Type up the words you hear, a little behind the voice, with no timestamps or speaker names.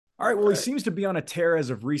All right. All Well, he right. seems to be on a tear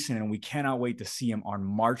as of recent, and we cannot wait to see him on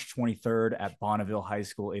March 23rd at Bonneville High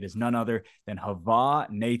School. It is none other than Hava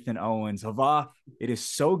Nathan Owens. Hava, it is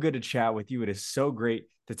so good to chat with you. It is so great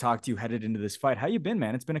to talk to you headed into this fight. How you been,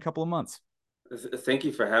 man? It's been a couple of months. Thank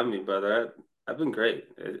you for having me, brother. I've been great.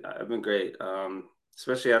 I've been great.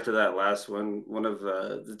 Especially after that last one, one of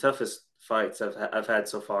the toughest fights I've had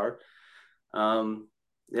so far. Um,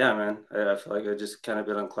 yeah, man. I feel like I just kind of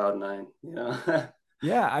been on cloud nine, you know.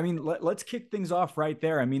 Yeah, I mean, let's kick things off right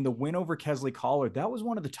there. I mean, the win over Kesley Collar, that was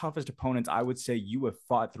one of the toughest opponents I would say you have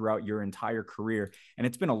fought throughout your entire career, and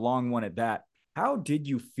it's been a long one at that. How did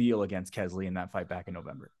you feel against Kesley in that fight back in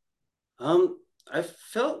November? Um, I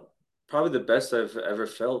felt probably the best I've ever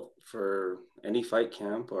felt for any fight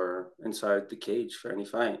camp or inside the cage for any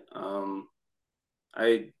fight.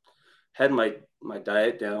 I had my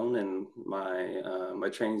diet down and my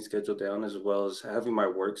training schedule down, as well as having my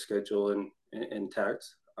work schedule intact.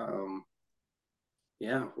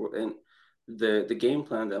 Yeah, and the game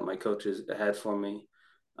plan that my coaches had for me,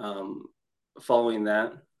 um, following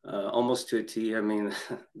that almost to a T. I mean,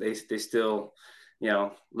 they still,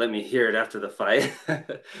 let me hear it after the fight,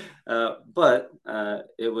 but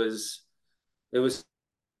it was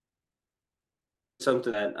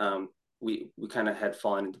something that we kind of had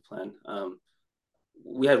fallen into plan.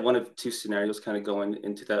 We had one of two scenarios kind of going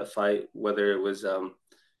into that fight, whether it was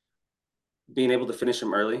being able to finish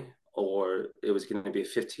him early or it was going to be a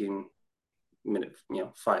 15-minute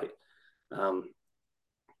fight. Um,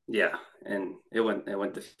 yeah, and it went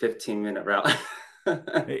the 15-minute route.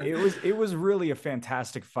 It was really a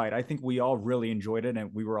fantastic fight. I think we all really enjoyed it,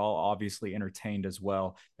 and we were all obviously entertained as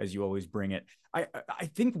well as you always bring it. I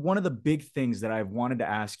think one of the big things that I've wanted to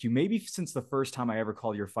ask you, maybe since the first time I ever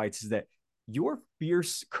called your fights, is that your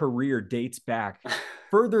fierce career dates back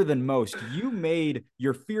further than most. You made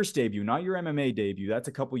your fierce debut, not your MMA debut. That's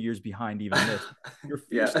a couple years behind even this. Your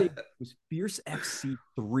fierce Yeah. debut was Fierce FC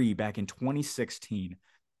 3 back in 2016.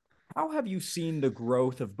 How have you seen the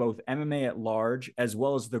growth of both MMA at large as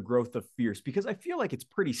well as the growth of Fierce? Because I feel like it's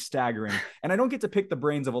pretty staggering. And I don't get to pick the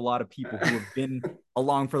brains of a lot of people who have been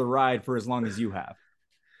along for the ride for as long as you have.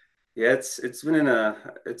 Yeah, it's been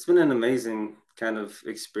an amazing kind of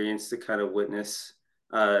experience to kind of witness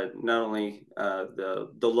not only the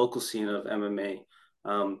local scene of MMA,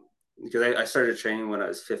 because I started training when I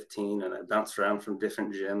was 15 and I bounced around from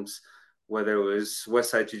different gyms, whether it was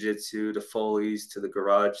Westside Jiu Jitsu to Foley's to the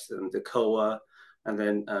Garage to the Koa, and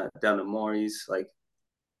then down to Maury's, like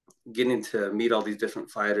getting to meet all these different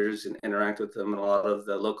fighters and interact with them and a lot of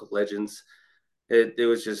the local legends. It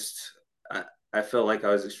was just I felt like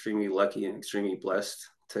I was extremely lucky and extremely blessed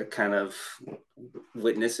to kind of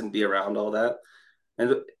witness and be around all that.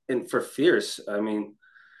 And and for Fierce, I mean,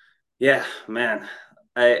 yeah, man,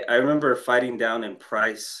 I remember fighting down in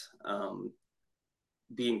price,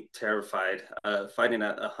 being terrified, fighting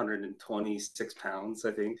at 126 pounds,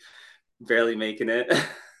 I think, barely making it.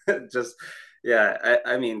 Just yeah,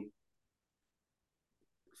 I mean,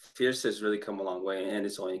 Fierce has really come a long way, and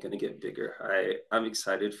it's only going to get bigger. I'm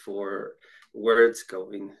excited for where it's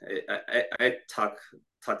going. I talk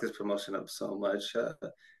this promotion up so much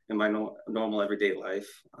in my normal everyday life.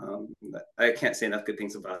 I can't say enough good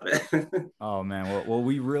things about it. Oh man, well,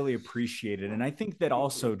 we really appreciate it, and I think that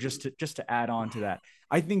also just to add on to that,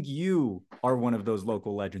 I think you are one of those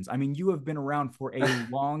local legends. I mean, you have been around for a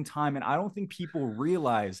long time, and I don't think people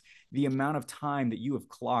realize the amount of time that you have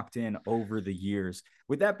clocked in over the years.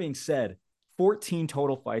 With that being said, 14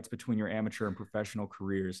 total fights between your amateur and professional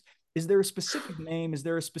careers. Is there a specific name? Is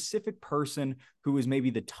there a specific person who is maybe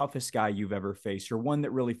the toughest guy you've ever faced, or one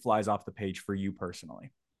that really flies off the page for you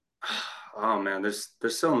personally? Oh man,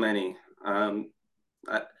 there's so many.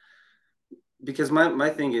 I, because my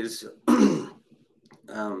thing is,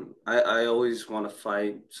 I always want to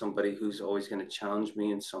fight somebody who's always going to challenge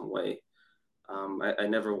me in some way. I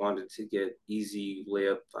never wanted to get easy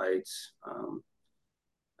layup fights.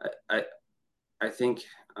 I, I I think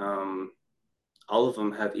all of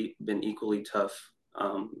them have been equally tough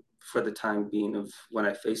for the time being of when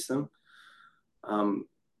I face them. Um,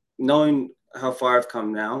 Knowing how far I've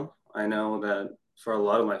come now, I know that for a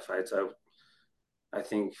lot of my fights, I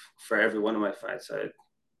think for every one of my fights, I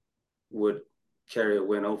would carry a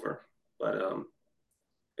win over. But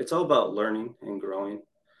it's all about learning and growing.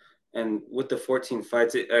 And with the 14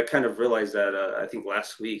 fights, I kind of realized that I think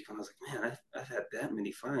last week, I was like, man, I've had that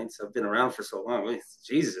many fights. I've been around for so long.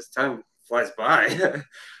 Jesus, time flies by.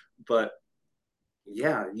 But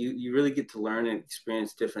yeah, you really get to learn and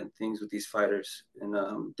experience different things with these fighters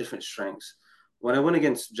and different strengths. When I went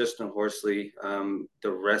against Justin Horsley,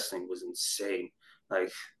 the wrestling was insane.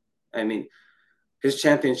 Like, I mean, his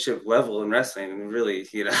championship level in wrestling and really,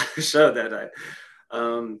 showed that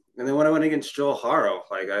and then when I went against Joe Haro,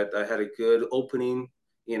 like I had a good opening,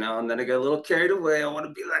 and then I got a little carried away. I want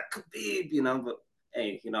to be like Khabib, but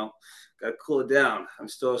hey, got to cool it down. I'm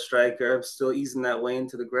still a striker. I'm still easing that way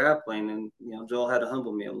into the grappling, and Joel had to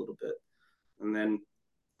humble me a little bit, and then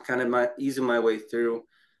kind of easing my way through.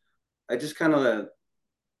 I just kind of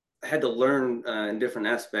had to learn in different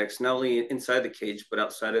aspects, not only inside the cage but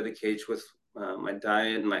outside of the cage with my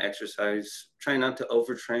diet and my exercise. Trying not to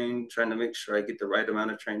overtrain, trying to make sure I get the right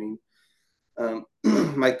amount of training.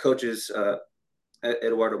 My coaches,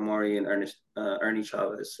 Eduardo Mori and Ernie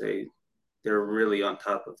Chavez, they're really on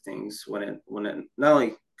top of things when it not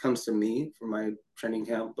only comes to me for my training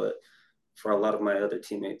camp, but for a lot of my other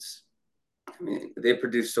teammates. I mean, they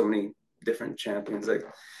produce so many different champions. Like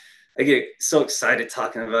I get so excited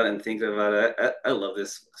talking about it and thinking about it. I love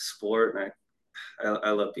this sport, and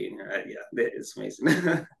I love being here. Yeah, it's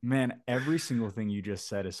amazing. Man, every single thing you just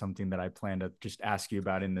said is something that I plan to just ask you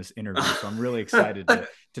about in this interview. So I'm really excited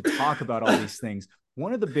to talk about all these things.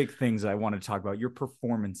 One of the big things I want to talk about, your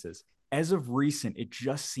performances. As of recent, it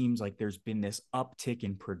just seems like there's been this uptick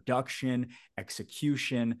in production,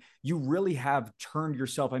 execution. You really have turned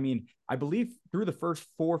yourself. I mean, I believe through the first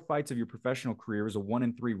 4 fights of your professional career was a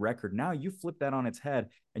 1-3 record. Now you flip that on its head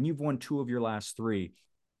and you've won 2 of your last 3.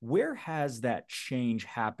 Where has that change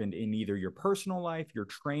happened in either your personal life, your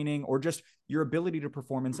training, or just your ability to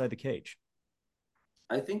perform inside the cage?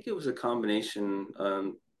 I think it was a combination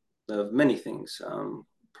of many things,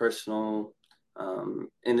 personal,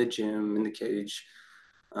 in the gym, in the cage.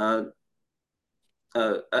 Uh,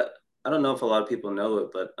 I don't know if a lot of people know it,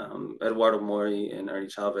 but Eduardo Mori and Ernie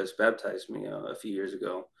Chavez baptized me a few years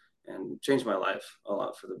ago and changed my life a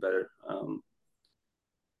lot for the better.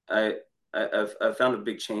 I, I've found a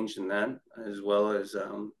big change in that, as well as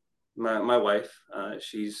my wife.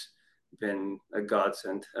 She's been a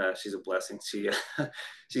godsend. She's a blessing.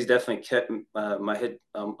 She's definitely kept my head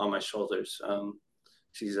on my shoulders.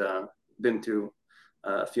 She's been through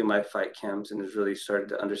a few of my fight camps and has really started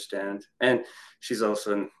to understand. And she's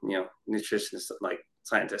also, nutritionist, like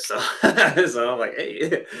scientist. So, so I'm like,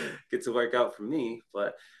 hey, get to work out for me.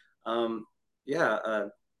 But yeah,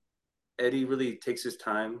 Eddie really takes his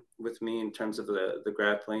time with me in terms of the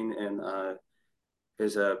grappling and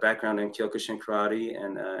his background in Kyokushin karate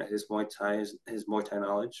and his Muay Thai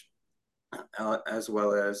knowledge, as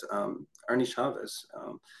well as Ernie Chavez.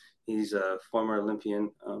 He's a former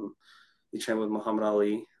Olympian. He trained with Muhammad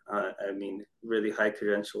Ali. I mean, really high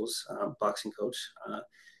credentials, boxing coach.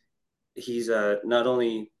 He's not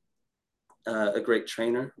only a great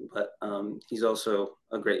trainer, but he's also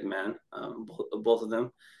a great man, both of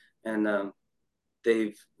them. And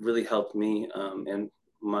they've really helped me in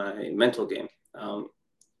my mental game.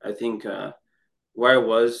 I think where I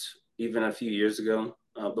was even a few years ago,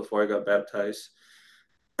 before I got baptized,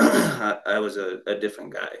 I was a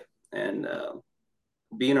different guy. And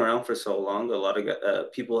being around for so long, a lot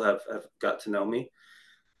of people have got to know me.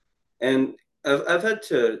 And I've had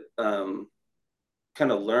to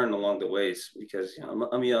kind of learn along the ways because I'm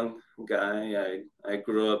a young guy. I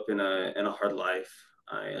grew up in a hard life.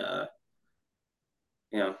 I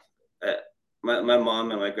you know, uh, my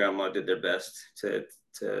mom and my grandma did their best to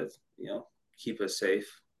keep us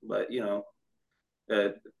safe, but uh,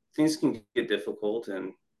 things can get difficult,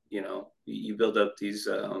 and you build up these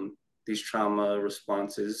trauma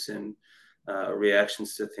responses and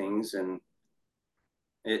reactions to things, and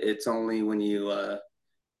it's only when you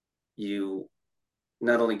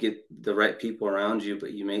not only get the right people around you,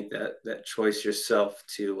 but you make that choice yourself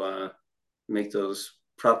to make those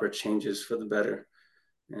proper changes for the better.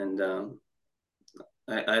 And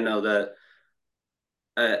I know that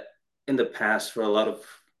I, in the past, for a lot of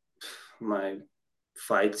my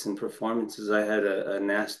fights and performances, I had a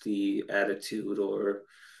nasty attitude or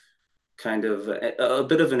kind of a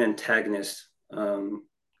bit of an antagonist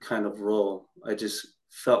kind of role. I just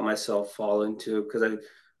felt myself fall into because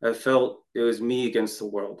I felt it was me against the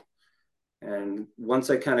world. And once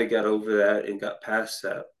I kind of got over that and got past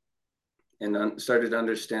that and started to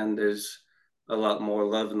understand there's a lot more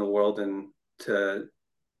love in the world and to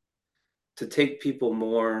to take people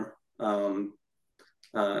more,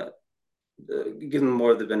 uh, give them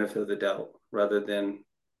more of the benefit of the doubt rather than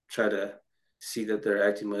try to see that they're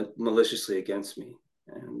acting maliciously against me.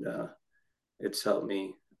 And it's helped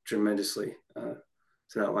me tremendously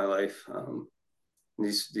throughout my life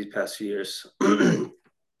these past few years,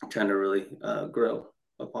 trying to really grow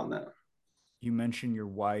upon that. You mentioned your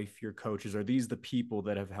wife, your coaches. Are these the people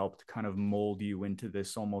that have helped kind of mold you into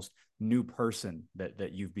this almost new person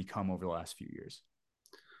that you've become over the last few years?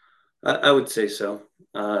 I would say so.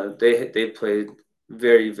 They played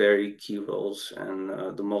very key roles in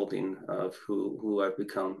the molding of who I've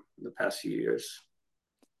become the past few years.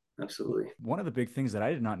 Absolutely. One of the big things that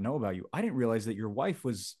I did not know about you, I didn't realize that your wife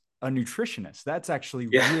was a nutritionist. That's actually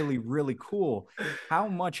Yeah, really, really cool. How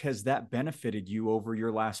much has that benefited you over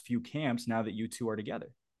your last few camps now that you two are together?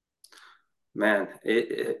 man,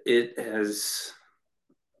 it has,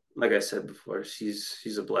 like I said before,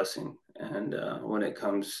 she's a blessing. And when it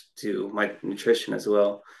comes to my nutrition as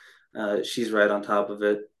well, she's right on top of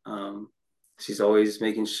it. She's always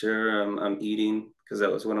making sure I'm eating because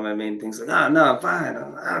that was one of my main things. Like, oh no, I'm fine.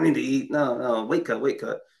 I don't need to eat. No, no, wake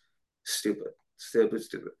up. Stupid, stupid,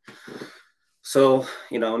 stupid. So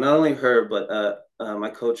not only her, but my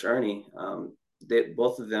coach Ernie, they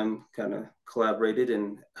both of them kind of collaborated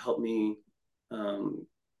and helped me um,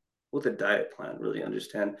 with a diet plan. Really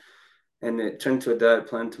understand, and it turned to a diet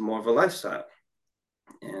plan to more of a lifestyle.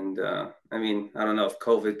 And I mean, I don't know if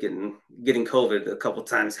getting COVID a couple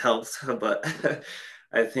times helped, but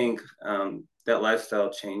I think that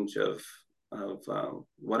lifestyle change of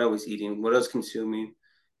what I was eating, what I was consuming,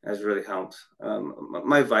 has really helped.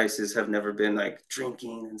 My vices have never been like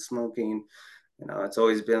drinking and smoking. It's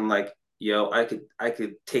always been like, I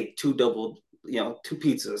could take two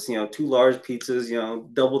pizzas, two large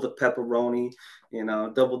pizzas, double the pepperoni,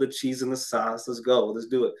 double the cheese and the sauce. Let's go, let's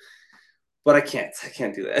do it. But I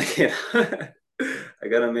can't do that. I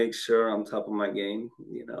gotta make sure I'm top of my game.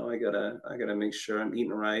 I gotta make sure I'm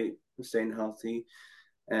eating right, I'm staying healthy,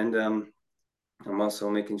 and I'm also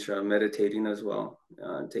making sure I'm meditating as well,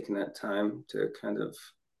 taking that time to kind of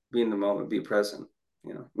be in the moment, be present.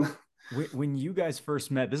 You know. When you guys first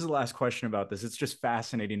met, this is the last question about this. It's just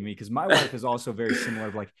fascinating to me because my wife is also very similar.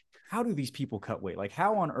 Of like, how do these people cut weight? Like,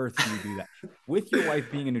 how on earth do you do that? With your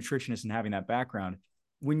wife being a nutritionist and having that background,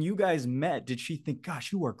 when you guys met, did she think,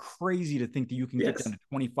 "Gosh, you are crazy to think that you can get down Yes. to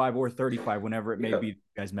 25 or 35 whenever it may be Yeah. that you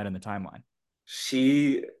guys met in the timeline?"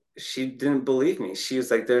 She she didn't believe me. She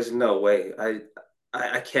was like, "There's no way.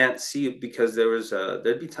 I can't see it because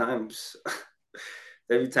there'd be times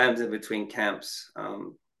there'd be times in between camps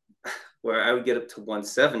where I would get up to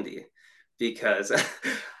 170 because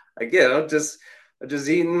again, I'm just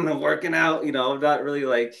eating, I'm working out, I'm not really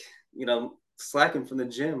like, slacking from the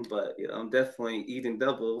gym, but I'm definitely eating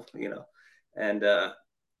double, and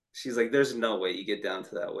she's like, there's no way you get down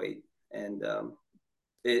to that weight. And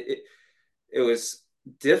it, it it was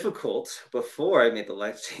difficult before I made the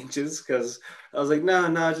life changes because I was like, no,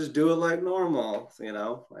 no, just do it like normal,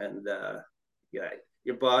 and yeah,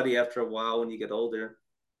 your body after a while when you get older,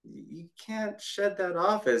 you can't shed that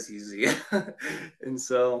off as easy. And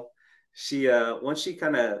so she once she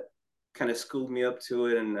kind of schooled me up to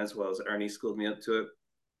it, and as well as Ernie schooled me up to it,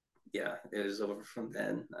 yeah, it was over from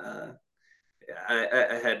then.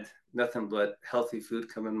 I had nothing but healthy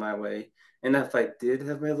food coming my way. And if I did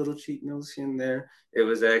have my little cheat meals here and there, it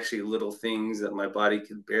was actually little things that my body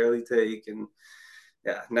could barely take. And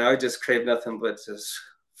yeah, now I just crave nothing but just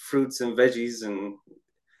fruits and veggies. And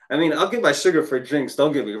I mean, I'll get my sugar for drinks.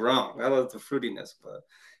 Don't get me wrong. I love the fruitiness, but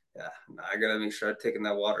yeah, no, I gotta make sure I'm taking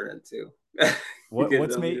that water in too. What Get it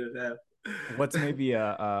what's on me made to have. what's maybe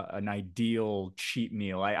an ideal cheat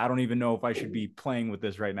meal? I don't even know if I should be playing with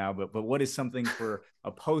this right now, but what is something for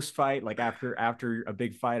a post fight, like after a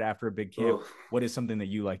big fight, after a big camp? Oh, What is something that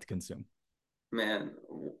you like to consume? man,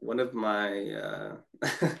 one of my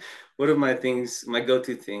one of my things, my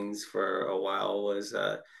go-to things for a while was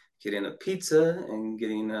getting a pizza and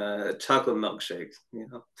getting a chocolate milkshake,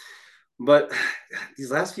 But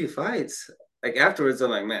these last few fights, like afterwards,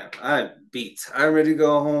 I'm like, man, I'm beat. I'm ready to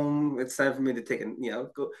go home. It's time for me to take a,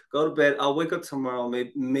 go to bed. I'll wake up tomorrow.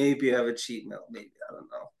 Maybe have a cheat meal. Maybe I don't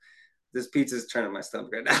know. This pizza's turning my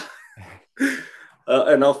stomach right now.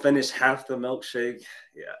 And I'll finish half the milkshake.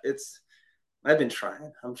 Yeah, I've been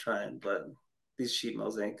trying. I'm trying, but these sheet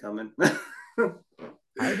meals ain't coming.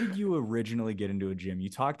 How did you originally get into a gym? You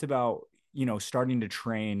talked about, starting to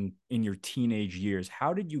train in your teenage years.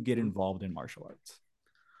 How did you get involved in martial arts?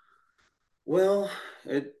 Well,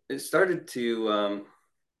 it started from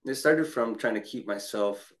trying to keep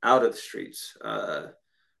myself out of the streets,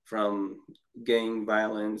 from gang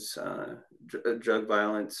violence, drug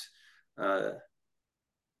violence. Uh,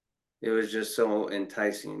 it was just so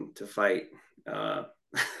enticing to fight. Uh,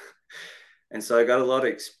 and so I got a lot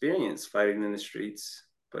of experience fighting in the streets,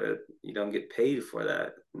 but you don't get paid for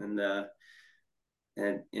that. And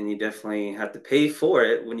you definitely have to pay for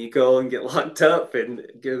it when you go and get locked up and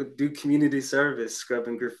go do community service,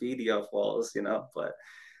 scrubbing graffiti off walls, But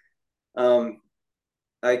um,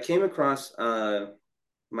 I came across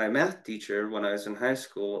my math teacher when I was in high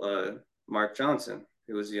school, Mark Johnson,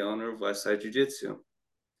 He was the owner of Westside Jiu Jitsu.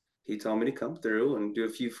 He told me to come through and do a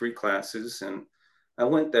few free classes, and I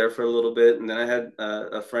went there for a little bit, and then I had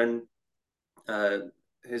a friend. Uh,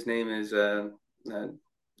 his name is uh, uh,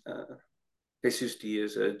 Jesus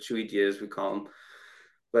Diaz, Chewy Diaz, we call him.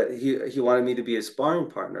 But he wanted me to be a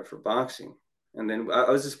sparring partner for boxing, and then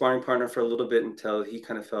I was a sparring partner for a little bit until he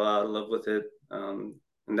kind of fell out of love with it, and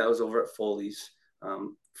that was over at Foley's.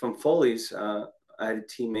 From Foley's, I had a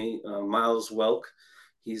teammate, Miles Welk.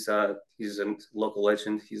 He's a local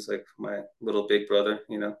legend. He's like my little big brother.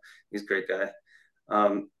 You know, he's a great guy.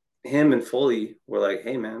 Um, Him and Foley were like,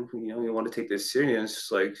 "Hey man, you know, you want to take this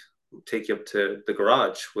serious? Like, take you up to the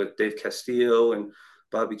garage with Dave Castillo and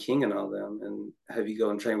Bobby King and all them, and have you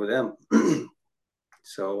go and train with them."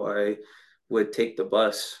 So I would take the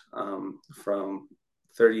bus from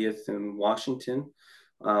 30th and Washington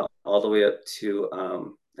all the way up to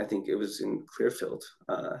I think it was in Clearfield.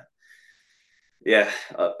 Yeah,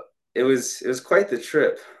 it was quite the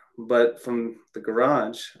trip. But from the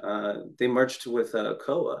garage, they merged with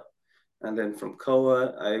Koa, and then from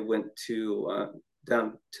Koa, I went to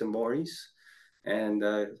down to Maurice, and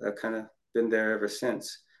I've kind of been there ever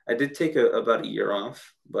since. I did take about a year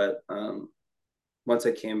off, but once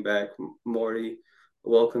I came back, Maury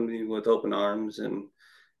welcomed me with open arms, and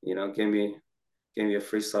you know gave me a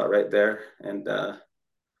free slot right there, and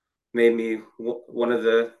made me one of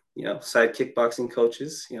the side kickboxing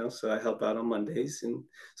coaches. You know, so I help out on Mondays and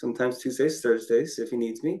sometimes Tuesdays, Thursdays if he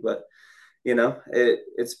needs me. But you know,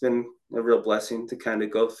 it's been a real blessing to kind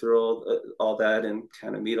of go through all that and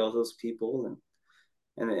kind of meet all those people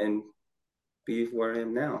and be where I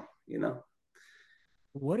am now. You know.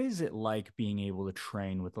 What is it like being able to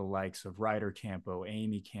train with the likes of Ryder Campo,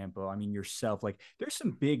 Amy Campo? I mean, yourself, like there's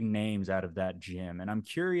some big names out of that gym. And I'm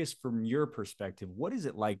curious from your perspective, what is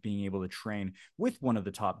it like being able to train with one of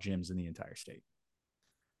the top gyms in the entire state?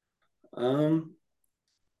 Um,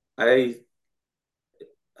 I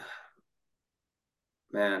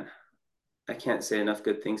Man, I can't say enough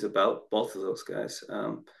good things about both of those guys.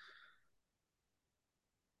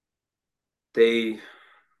 They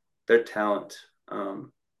their talent,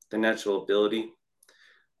 their natural ability,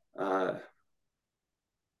 uh,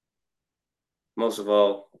 most of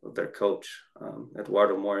all, their coach,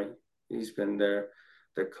 Eduardo Mori. He's been their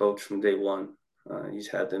coach from day one. He's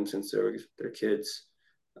had them since they're kids.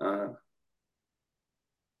 Uh,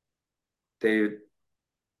 they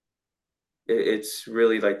it's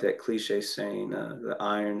really like that cliche saying, "The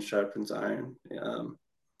iron sharpens iron."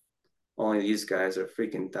 Only these guys are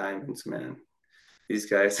freaking diamonds, man. These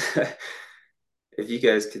guys, if you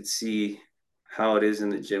guys could see how it is in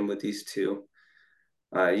the gym with these two,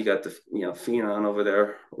 you got the Phenon over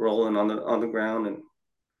there rolling on the ground and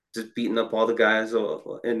just beating up all the guys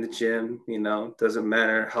in the gym. You know, doesn't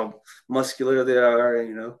matter how muscular they are.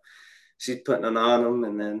 You know, she's putting it on them,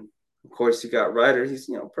 and then of course you got Ryder. He's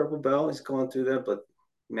purple belt. He's going through that, but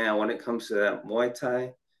man, when it comes to that Muay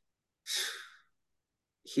Thai,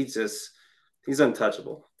 he just he's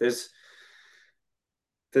untouchable. There's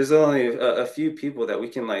only a few people that we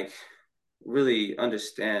can like really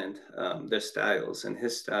understand their styles, and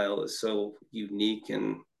his style is so unique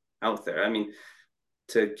and out there. I mean,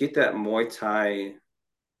 to get that Muay Thai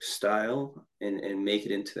style and make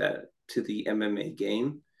it into the MMA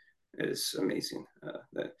game is amazing.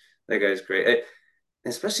 That guy's great.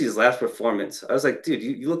 Especially his last performance. I was like, dude,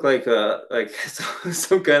 you look like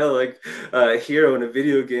some kind of like hero in a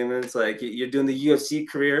video game, and it's like you're doing the UFC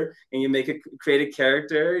career and you make a create a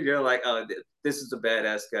character. You're like, oh, this is a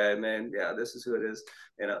badass guy, man. Yeah, this is who it is.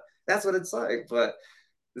 You know, that's what it's like. But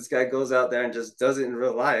this guy goes out there and just does it in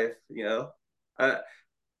real life. You know, I,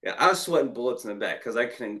 yeah, I was sweating bullets in the back because I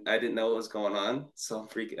didn't know what was going on. So I'm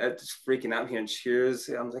just freaking out, hearing cheers.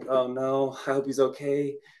 I'm like, oh no, I hope he's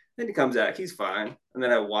okay. Then he comes out, he's fine. And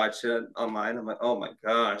then I watch it online. I'm like, oh my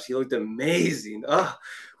gosh, he looked amazing. Oh,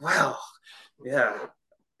 wow. Yeah.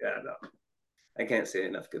 Yeah, no. I can't say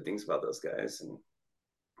enough good things about those guys. And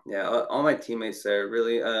yeah, all my teammates there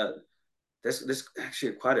really there's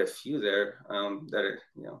actually quite a few there that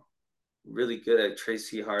are, really good at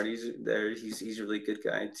Tracy Hardy's there. He's a really good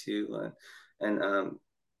guy too. And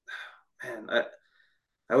man,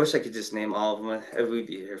 I wish I could just name all of them. We'd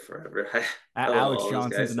be here forever. I love Alex all those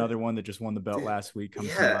Johnson's guys. another one that just won the belt Dude, last week, comes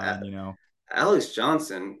to yeah, mind, you know. Alex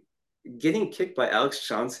Johnson getting kicked by Alex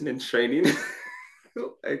Johnson in training,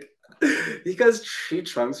 like he got tree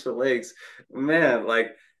trunks for legs, man.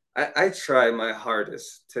 Like I try my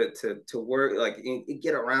hardest to work like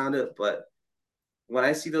get around it, but when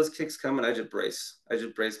I see those kicks coming, I just brace. I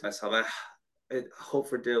just brace myself. I hope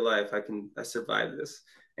for dear life I survive this.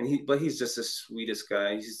 But he's just the sweetest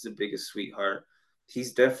guy. He's the biggest sweetheart.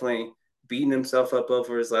 he's definitely beating himself up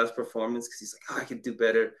over his last performance because he's like, oh, I could do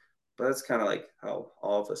better. But that's kind of like how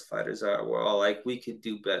all of us fighters are. We're all like, we could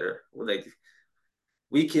do better. We're like,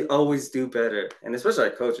 we could always do better. And especially our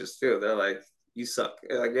coaches too. They're like, you suck.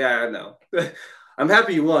 They're like, yeah, I know. I'm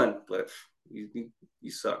happy you won, but you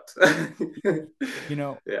sucked. You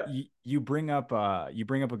know, Yeah. you bring up a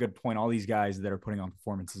good point. All these guys that are putting on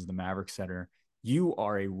performances in the Maverick Center, you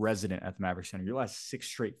are a resident at the Maverick Center. Your last 6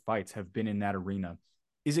 straight fights have been in that arena.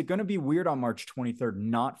 Is it going to be weird on March 23rd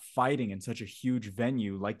not fighting in such a huge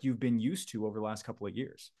venue like you've been used to over the last couple of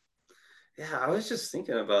years? Yeah, I was just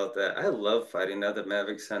thinking about that. I love fighting at the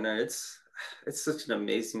Maverick Center. It's such an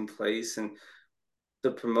amazing place, and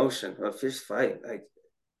the promotion of Fish Fight, like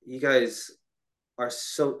you guys are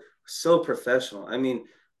so professional. I mean,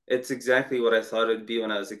 it's exactly what I thought it'd be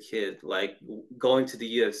when I was a kid, like going to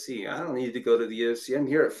the UFC. I don't need to go to the UFC. I'm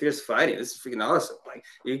here at Fierce Fighting. This is freaking awesome. Like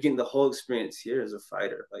you're getting the whole experience here as a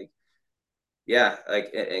fighter. Like yeah,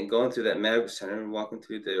 like and going through that Maverick Center and walking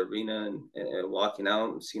through the arena and walking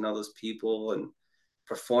out and seeing all those people and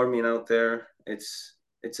performing out there, it's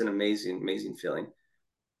an amazing feeling.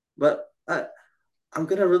 But I'm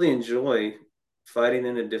gonna really enjoy fighting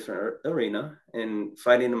in a different arena and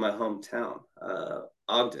fighting in my hometown,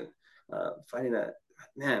 Ogden. Fighting that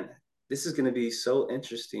man, this is gonna be so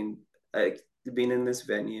interesting. Like being in this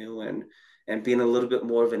venue and being a little bit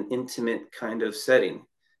more of an intimate kind of setting.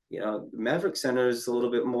 You know, Maverick Center is a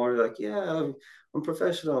little bit more like, yeah, I'm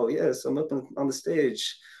professional. Yes, I'm up on the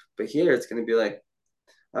stage. But here it's gonna be like,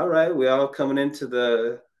 all right, we all coming into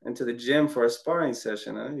the gym for a sparring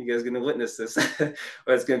session. Huh? You guys gonna witness this,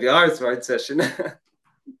 or it's gonna be our sparring session.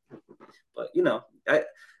 But you know, I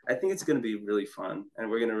think it's gonna be really fun, and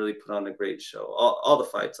we're gonna really put on a great show. All the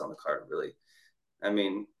fights on the card, really. I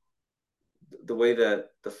mean, the way that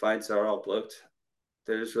the fights are all booked,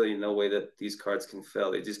 there's really no way that these cards can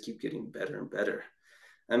fail. They just keep getting better and better.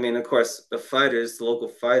 I mean, of course, the local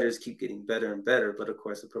fighters keep getting better and better, but of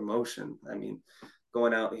course, the promotion. I mean,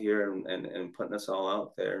 going out here and putting us all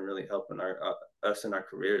out there and really helping our us in our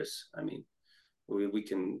careers. I mean, we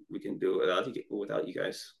can do it without you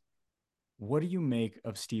guys. What do you make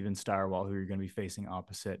of Steven Styrwall, who you're going to be facing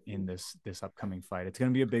opposite in this upcoming fight? It's going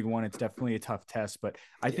to be a big one. It's definitely a tough test, but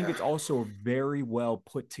I think Yeah, it's also a very well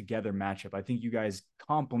put together matchup. I think you guys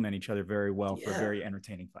complement each other very well for a yeah, very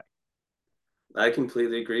entertaining fight. I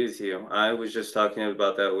completely agree with you. I was just talking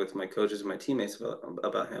about that with my coaches and my teammates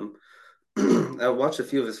about him. I watched a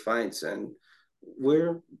few of his fights, and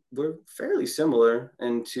we're we're fairly similar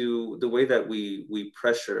into the way that we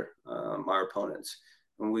pressure our opponents,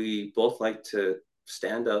 and we both like to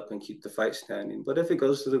stand up and keep the fight standing. But if it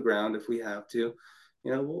goes to the ground, if we have to,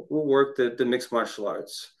 you know, we'll work the mixed martial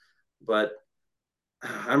arts. But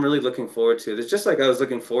I'm really looking forward to this. Just like I was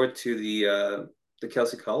looking forward to the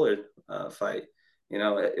Kelsey Collard fight. You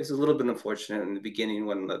know, it's a little bit unfortunate in the beginning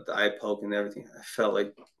when the eye poke and everything. I felt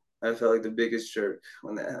like the biggest jerk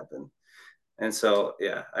when that happened. And so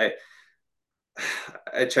yeah, I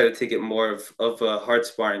try to take it more of a hard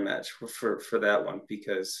sparring match for that one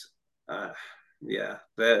because uh, yeah,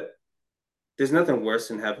 that there's nothing worse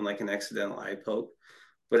than having like an accidental eye poke,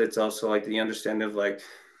 but it's also like the understanding of like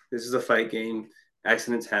this is a fight game,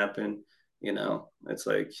 accidents happen, you know. It's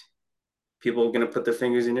like people are gonna put their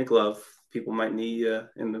fingers in your glove. People might knee you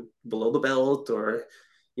in the below the belt, or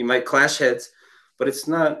you might clash heads, but it's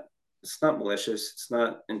not malicious. It's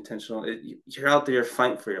not intentional. You're out there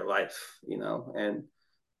fighting for your life, you know. And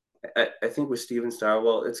I think with Steven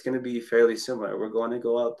Starwell, it's going to be fairly similar. We're going to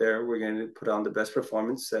go out there. We're going to put on the best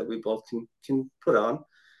performance that we both can put on,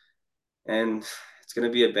 and it's going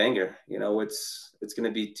to be a banger. You know, it's going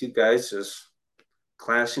to be two guys just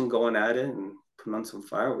clashing, going at it, and putting on some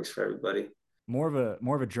fireworks for everybody. More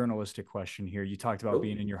of a journalistic question here. You talked about Oh,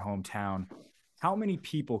 being in your hometown. How many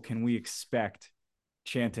people can we expect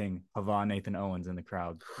chanting Havon Nathan Owens in the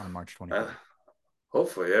crowd on March uh, 23rd?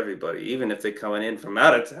 hopefully everybody, even if they're coming in from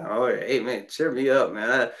out of town. Oh, hey man, cheer me up,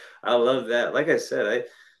 man. I love that. Like I said,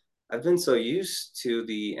 I've been so used to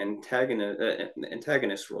the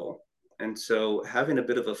antagonist role, and so having a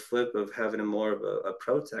bit of a flip of having a more of a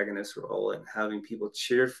protagonist role and having people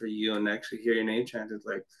cheer for you and actually hear your name chanted,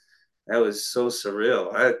 like that was so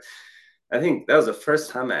surreal. I think that was the first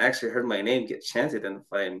time I actually heard my name get chanted in a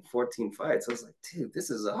fight in 14 fights. I was like, dude, this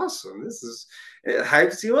is awesome. This is it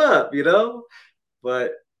hypes you up, you know.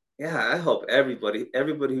 But yeah, I hope everybody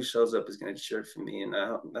who shows up is going to cheer for me, and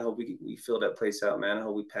I hope we fill that place out, man. I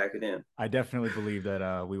hope we pack it in. I definitely believe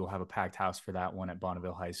that we will have a packed house for that one at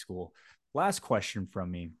Bonneville High School. Last question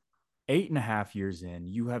from me. 8.5 years in,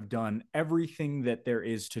 you have done everything that there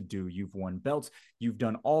is to do. You've won belts, you've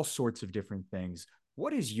done all sorts of different things.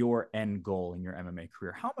 what is your end goal in your MMA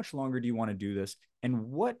career? How much longer do you want to do this?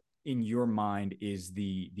 And what in your mind is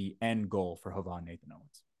the end goal for Havan Nathan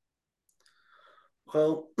Owens?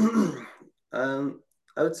 Well,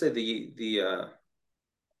 I would say the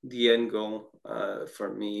end goal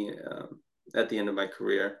for me at the end of my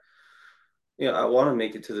career, I want to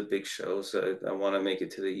make it to the big shows. I want to make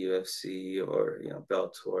it to the UFC or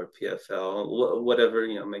Bellator, PFL, whatever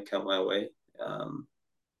may come my way. Um,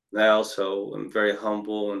 I also am very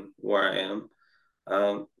humble in where I am.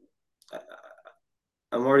 Um, I,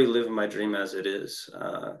 I'm already living my dream as it is.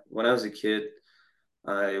 When I was a kid,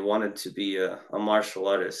 I wanted to be a martial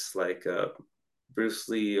artist like Bruce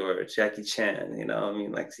Lee or Jackie Chan. I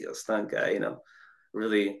mean, like stunt guy.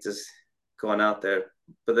 Really just going out there.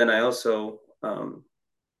 But then I also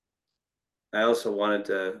wanted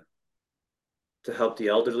to help the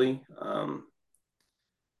elderly,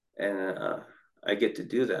 and I get to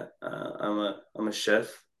do that. I'm a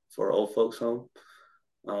chef for old folks home,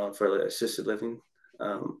 for assisted living.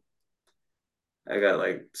 Um, I got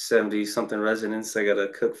like 70 something residents I got to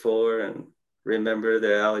cook for and remember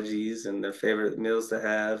their allergies and their favorite meals to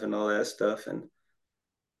have and all that stuff. And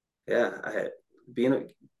yeah, I had being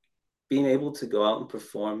being able to go out and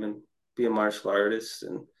perform and be a martial artist.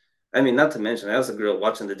 And I mean, not to mention, I also grew up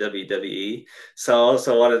watching the WWE. So I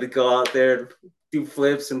also wanted to go out there and do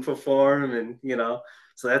flips and perform. And,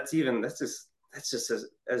 so that's just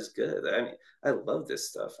as good. I mean, I love this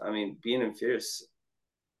stuff. I mean, being in Fierce,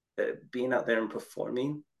 being out there and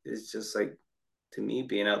performing is just like, to me,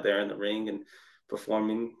 being out there in the ring and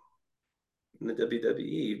performing in the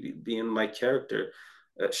WWE, being my character,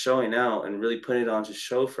 showing out and really putting it on to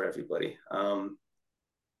show for everybody.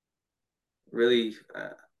 Really,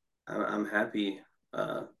 I'm happy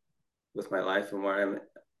with my life and where I'm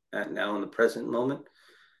at now in the present moment,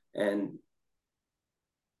 and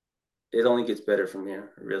it only gets better from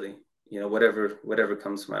here. Really, whatever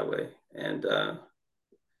comes my way, and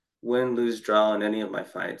win, lose, draw in any of my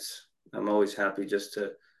fights, I'm always happy just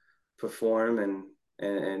to perform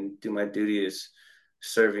and do my duty as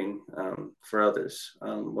serving for others,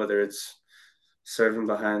 whether it's serving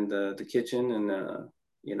behind the kitchen and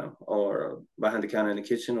or behind the counter in the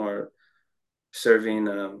kitchen, or serving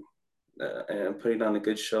and putting on a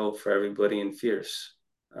good show for everybody in Fierce.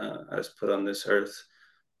 I was put on this earth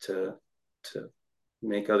to to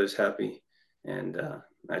make others happy, and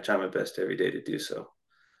I try my best every day to do so.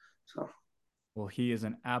 So Well, he is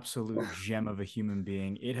an absolute gem of a human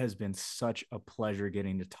being. It has been such a pleasure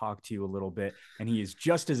getting to talk to you a little bit. And he is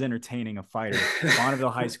just as entertaining a fighter. Bonneville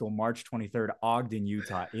High School, March 23rd, Ogden,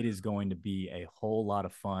 Utah. It is going to be a whole lot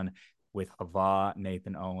of fun with Hava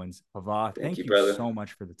Nathan Owens. Hava, thank thank you, you brother. so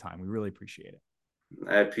much for the time. We really appreciate it.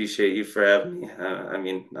 I appreciate you for having me. I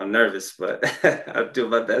mean, I'm nervous, but I'll do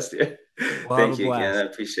my best here. We'll have a Thank you again. I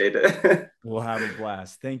blast. appreciate it. We'll have a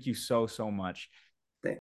blast. Thank you so, so much.